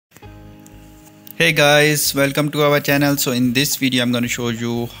Hey guys, welcome to our channel. So in this video I'm going to show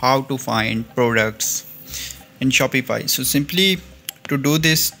you how to find products in Shopify. So simply to do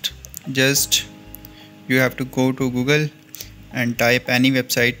this, just you have to go to Google and type any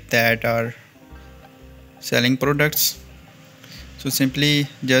website that are selling products. So simply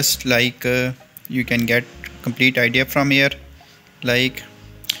just like you can get complete idea from here. Like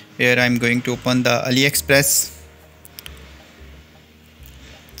here I'm going to open the AliExpress.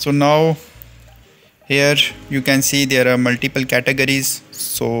 So now here you can see there are multiple categories,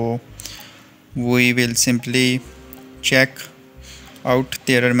 so we will simply check out.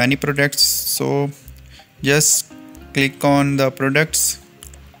 There are many products, so just click on the products.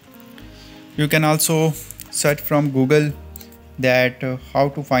 You can also search from Google that how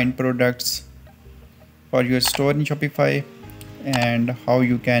to find products for your store in Shopify and how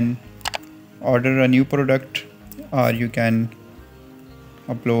you can order a new product, or you can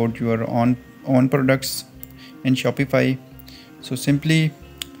upload your own products in Shopify. So simply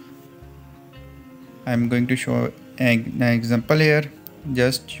I'm going to show an example here.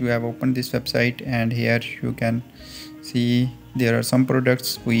 Just you have opened this website and here you can see there are some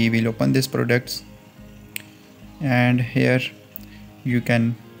products. We will open these products and here you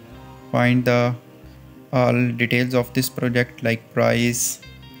can find the all details of this product like price,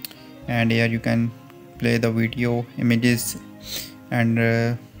 and here you can play the video images,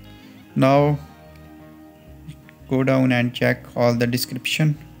 and now go down and check all the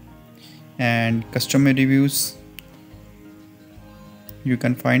description and customer reviews. You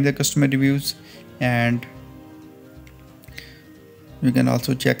can find the customer reviews and you can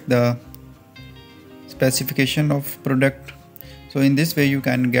also check the specification of product. So in this way you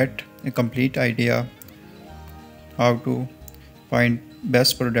can get a complete idea how to find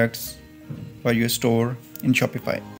best products for your store in Shopify.